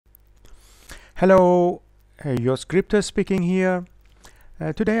Hello, yours Crypto speaking here.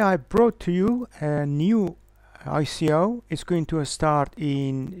 Today I brought to you a new ICO. It's going to start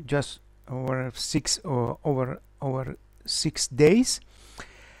in just over 6 days.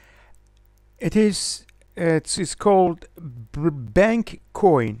 It's called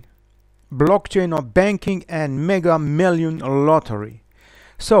BankCoin, blockchain of banking and mega million lottery.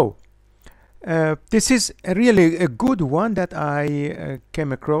 So this is really a good one that I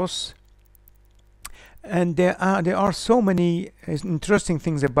came across. And there are so many interesting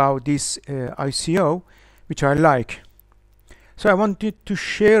things about this ICO which I like. So I wanted to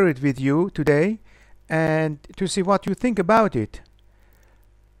share it with you today and to see what you think about it.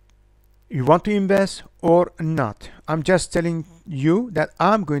 You want to invest or not? I'm just telling you that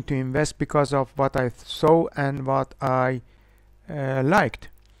I'm going to invest because of what I saw and what I liked.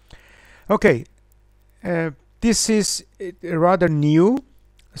 Okay, this is rather new.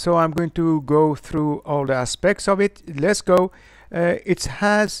 So I'm going to go through all the aspects of it. Let's go. It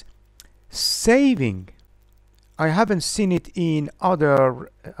has saving. I haven't seen it in other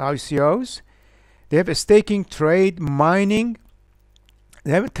ICOs. They have a staking, trade, mining.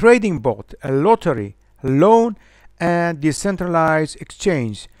 They have a trading bot, a lottery, loan, and decentralized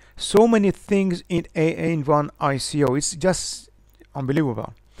exchange. So many things in one ICO. It's just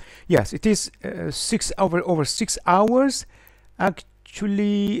unbelievable. Yes, it is over 6 hours.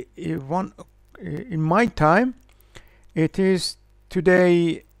 Actually, in my time, it is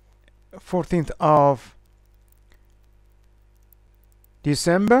today 14th of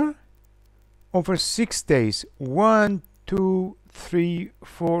December. Over 6 days, 1 2 3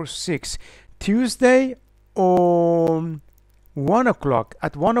 4 6. Tuesday on 1 o'clock,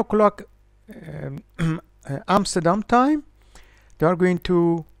 at 1 o'clock Amsterdam time, they are going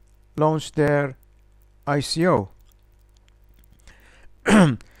to launch their ICO.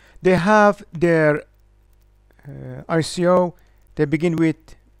 They have their ICO. They begin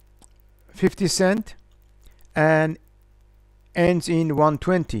with 50 cents and ends in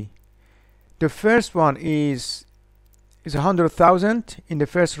 120. The first one is 100,000. In the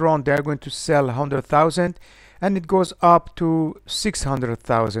first round they are going to sell 100,000 and it goes up to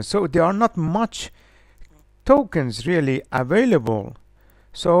 600,000. So there are not much tokens really available.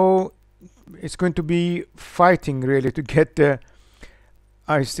 So it's going to be fighting really to get to the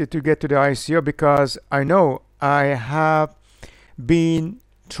ICO, because I know I have been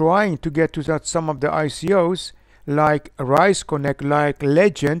trying to get to some of the ICOs like Rise Connect, like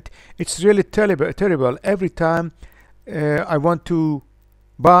Legend. It's really terrible. Every time I want to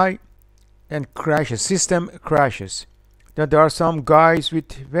buy and crashes, system crashes. Then there are some guys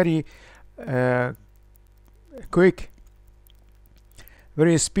with very quick,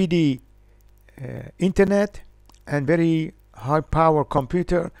 very speedy internet and very high power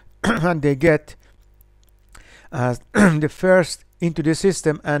computer and they get the first into the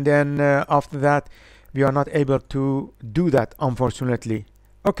system, and then after that we are not able to do that, unfortunately.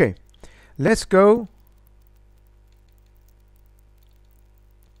 Okay, let's go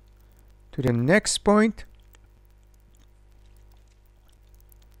to the next point.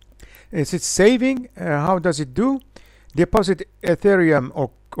 Is it saving? How does it do? Deposit Ethereum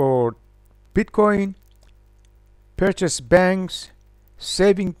or Bitcoin, purchase banks,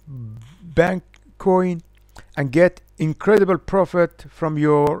 saving BankCoin, and get incredible profit from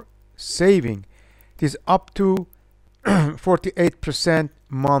your saving. It is up to 48%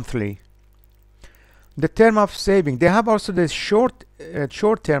 monthly. The term of saving, they have also the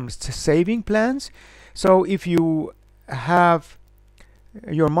short-term saving plans. So if you have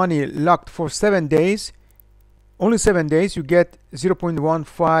your money locked for 7 days, only 7 days, you get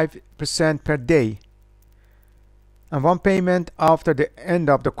 0.15% per day. And one payment after the end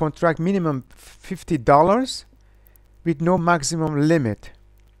of the contract, minimum $50 with no maximum limit.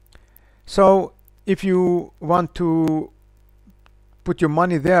 So if you want to put your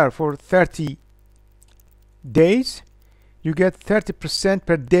money there for 30 days, you get 30%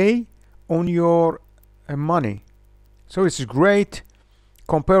 per day on your money. So it's great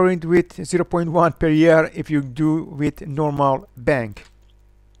comparing with 0.1 per year if you do with normal bank.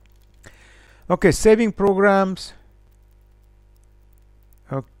 Okay, saving programs.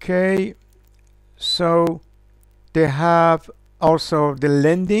 Okay, so they have also the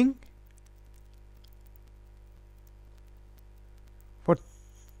lending for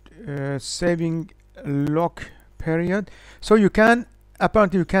saving lock period. So you can,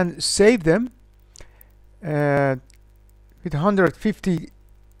 apparently you can save them with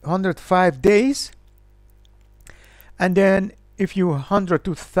 105 days, and then if you 100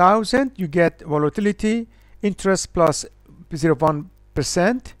 to 1000, you get volatility, interest plus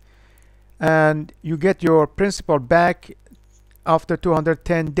 0.1%, and you get your principal back after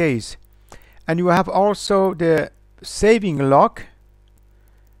 210 days. And you have also the saving lock,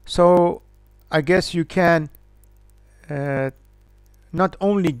 so I guess you can not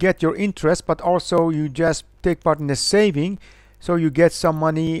only get your interest, but also you just take part in the saving, so you get some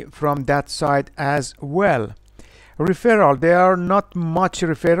money from that side as well. Referral, there are not much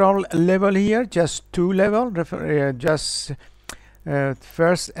referral level here, just 2 level, just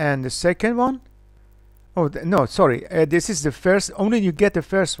first and the second one. Oh no, sorry, this is the first. Only you get the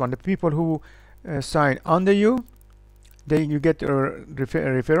first one. The people who sign under you, then you get a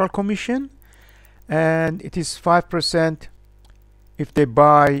referral commission, and it is 5% if they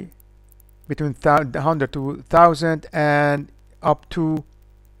buy between 100 to 1000, and up to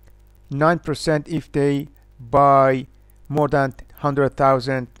 9% if they buy more than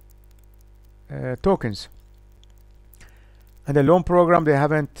 100,000 tokens. And the loan program, they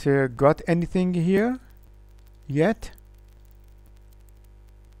haven't got anything here yet.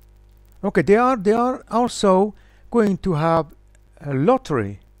 Okay, they are also going to have a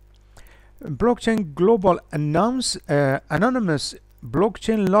lottery. Blockchain Global anonymous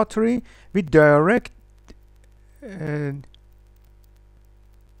blockchain lottery with direct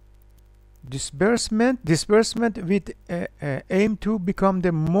disbursement with aim to become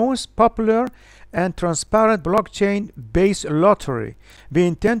the most popular and transparent blockchain-based lottery. We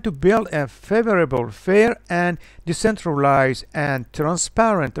intend to build a favorable, fair, and decentralized and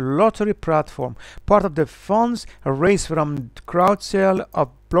transparent lottery platform. Part of the funds raised from crowd sale of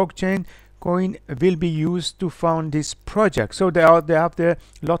blockchain coin will be used to fund this project. So they have the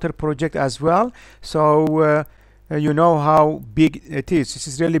lottery project as well. So you know how big it is. This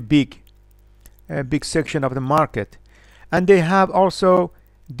is really big. A big section of the market. And they have also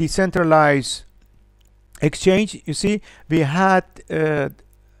decentralized exchange. You see, we had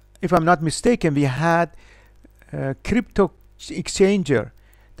if I'm not mistaken, we had crypto exchanger.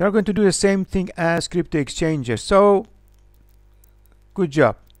 They're going to do the same thing as crypto exchanger. So good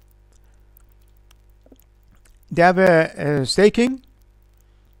job. They have a staking.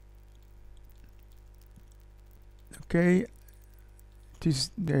 Okay,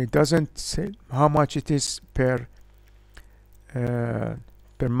 it doesn't say how much it is per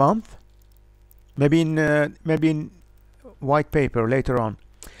month. Maybe in white paper later on.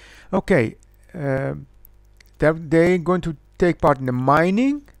 Okay, they're going to take part in the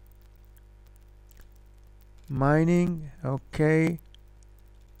mining. Okay.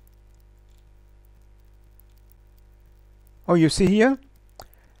 Oh, you see here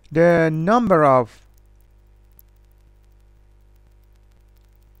the number of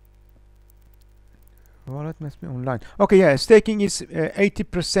wallet must be online. Okay, yeah, staking is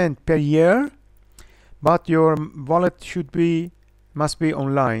 80% per year, but your wallet must be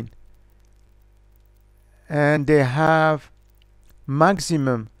online. And they have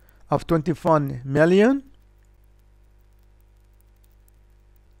maximum of 21 million.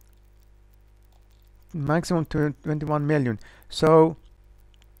 Maximum 21 million. So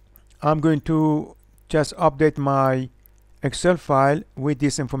I'm going to just update my Excel file with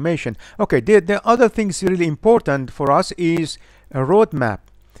this information. Okay, the other things really important for us is a roadmap.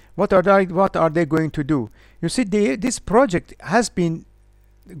 What are they going to do? You see, this project has been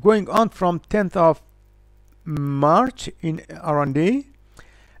going on from 10th of March in R&D,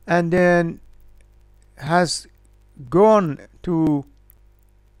 and then has gone to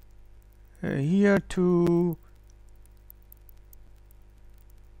here to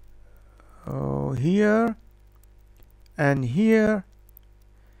here and here.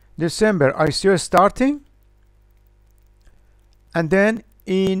 December ICO starting, and then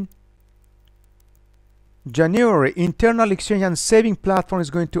in January internal exchange and saving platform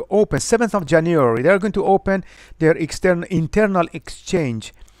is going to open. 7th of January they are going to open their internal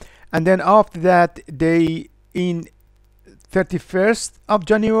exchange, and then after that they in 31st of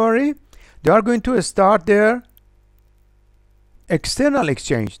January they are going to start their external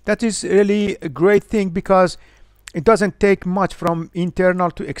exchange. That is really a great thing because it doesn't take much from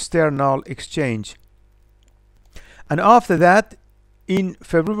internal to external exchange. And after that in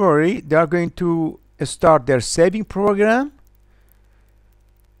February they are going to start their saving program.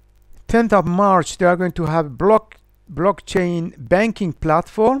 10th of March they are going to have blockchain banking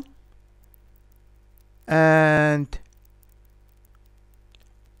platform, and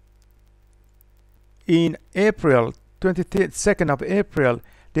in April 22nd of April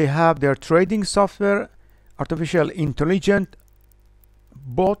they have their trading software, artificial intelligent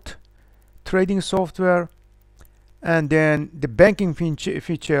bot trading software, and then the banking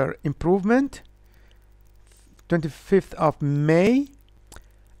feature improvement 25th of May,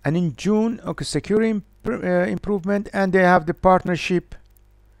 and in June, okay, security improvement, and they have the partnership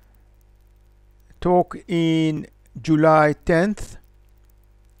talk in July 10th,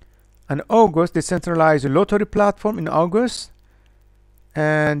 and August, decentralized lottery platform in August,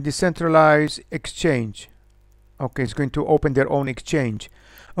 and decentralized exchange. Okay, it's going to open their own exchange.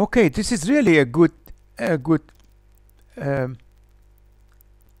 Okay, this is really a good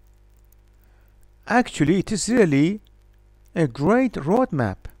actually it is really a great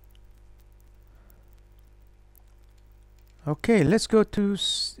roadmap. Okay, let's go to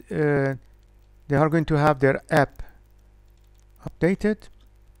they are going to have their app updated.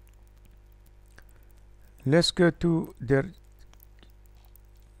 Let's go to their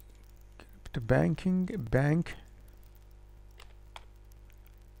banking bank.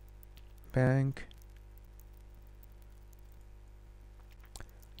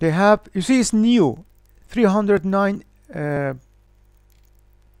 They have, you see, it's new, 309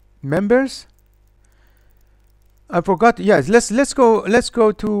 members. I forgot. Yes, let's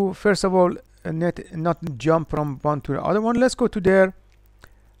go to, first of all, not jump from one to the other one. Let's go to their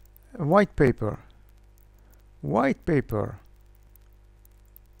white paper.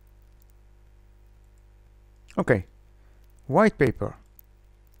 Okay, white paper.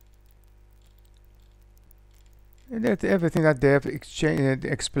 And that's everything that they have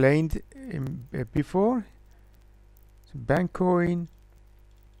explained before. So BankCoin.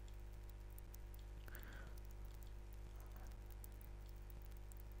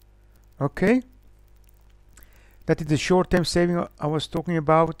 Okay, that is the short-term saving I was talking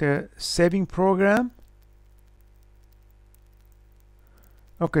about, the saving program.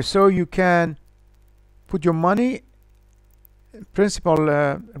 Okay, so you can put your money, principal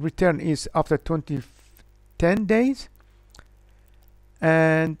return is after 10 days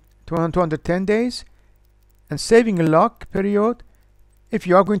and 210 days, and saving lock period, if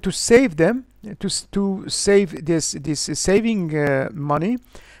you are going to save them, to save this saving money,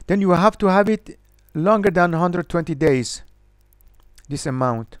 then you have to have it longer than 120 days, this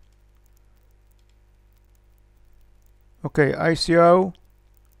amount. Okay, ICO,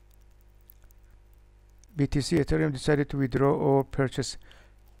 BTC, Ethereum decided to withdraw or purchase.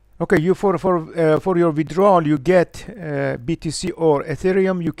 Okay, you for your withdrawal, you get BTC or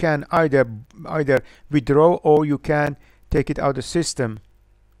Ethereum. You can either withdraw or you can take it out of the system.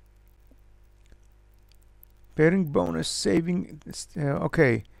 Pairing bonus saving.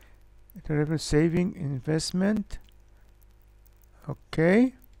 Okay, saving investment.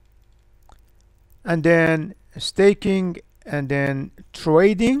 Okay, and then staking, and then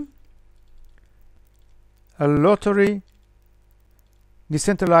trading, a lottery,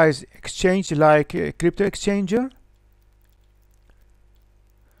 decentralized exchange like crypto exchanger.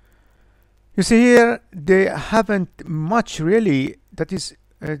 You see here they haven't much really. That is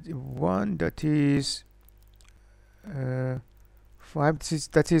one, that is 5,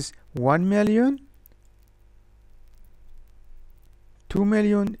 that is 1 million, 2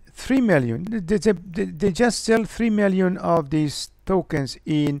 million, 3 million. They just sell 3 million of these tokens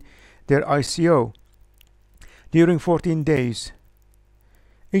in their ICO during 14 days.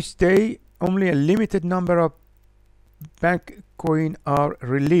 Each day, only a limited number of BankCoin are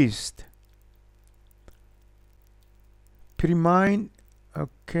released. Pre-mine,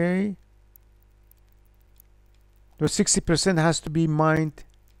 okay. So 60% has to be mined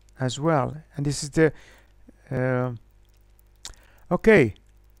as well. And this is the, okay.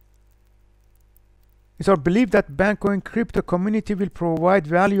 It's our belief that BankCoin crypto community will provide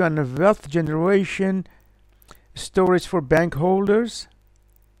value and wealth generation storage for bank holders.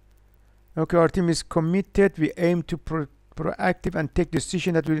 Okay, our team is committed. We aim to proactive and take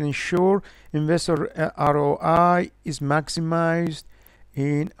decisions that will ensure investor ROI is maximized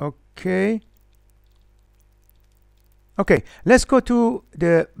in, okay. Okay, let's go to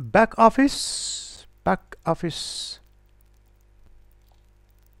the back office.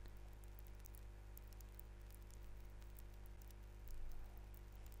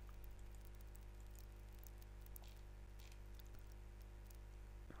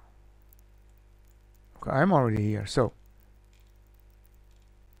 Okay, I'm already here, so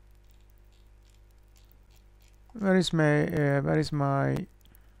where is my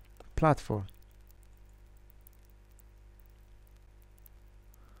platform?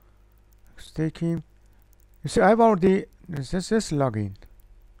 Staking. You see, I've already, let's just log in.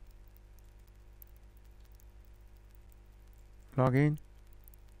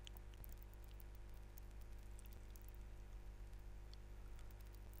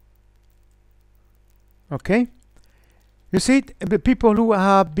 Okay, you see, the people who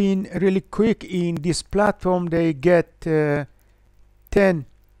have been really quick in this platform, they get 10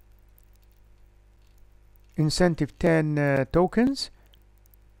 incentive 10 tokens.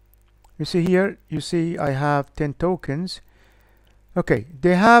 You see here, you see I have 10 tokens. Okay,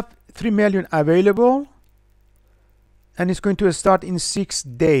 they have 3 million available, and it's going to start in 6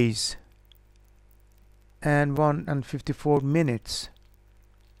 days and 1:54 minutes.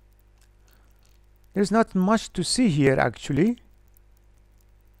 There's not much to see here actually.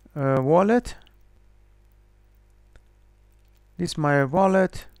 Wallet. This is my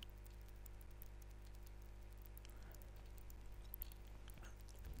wallet.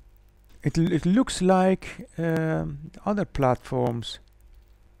 It looks like other platforms,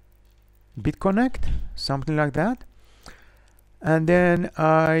 BitConnect, something like that. And then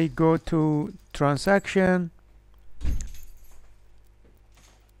I go to transaction.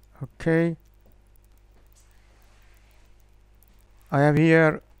 Okay, I have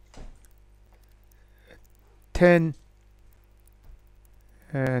here 10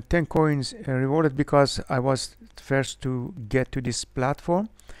 coins rewarded because I was first to get to this platform.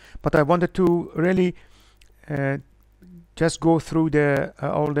 But I wanted to really just go through the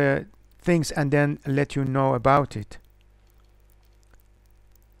all the things and then let you know about it.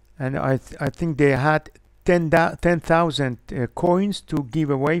 And I think they had 10,000 coins to give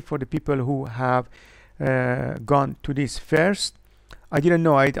away for the people who have gone to this first. I didn't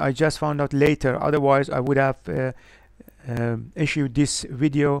know. I just found out later. Otherwise, I would have issued this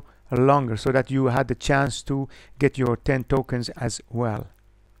video longer so that you had the chance to get your 10 tokens as well.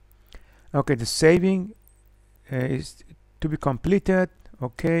 Okay, the saving is to be completed.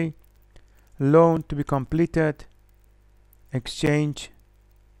 Okay, loan to be completed. Exchange.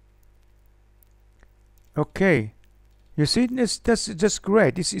 Okay, you see, that's just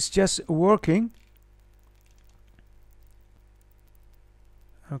great. This is just working.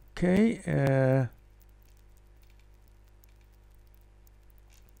 Okay,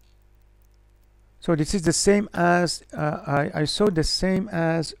 so this is the same as I saw the same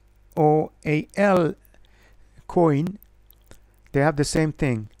as OAL coin. They have the same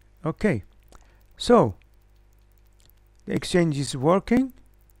thing. Okay, so the exchange is working.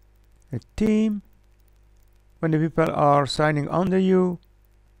 A team, when the people are signing under you,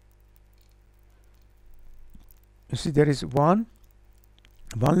 you see there is one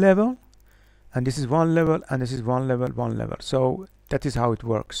level, and this is one level, and this is one level. So that is how it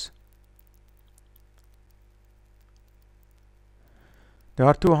works. There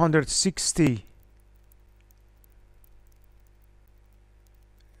are 260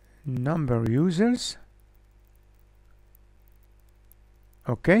 number users.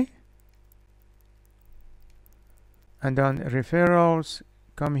 Okay, and then referrals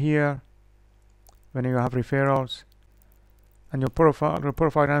come here. When you have referrals and your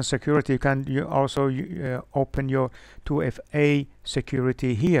profile and security, you also open your 2FA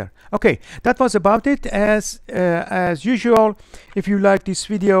security here. Okay, that was about it. As usual, if you like this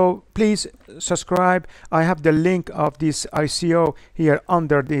video, please subscribe. I have the link of this ICO here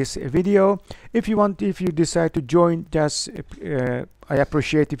under this video. If you decide to join, just I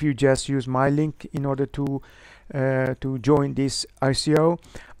appreciate if you just use my link in order to join this ICO.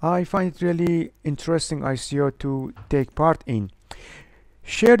 I find it really interesting ICO to take part in.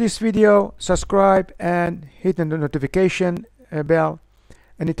 Share this video, subscribe, and hit the notification bell.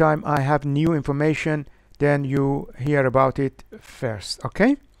 Anytime I have new information, then you hear about it first.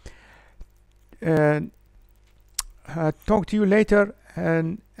 Okay, talk to you later,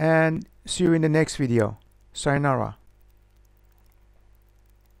 and see you in the next video. Sayonara.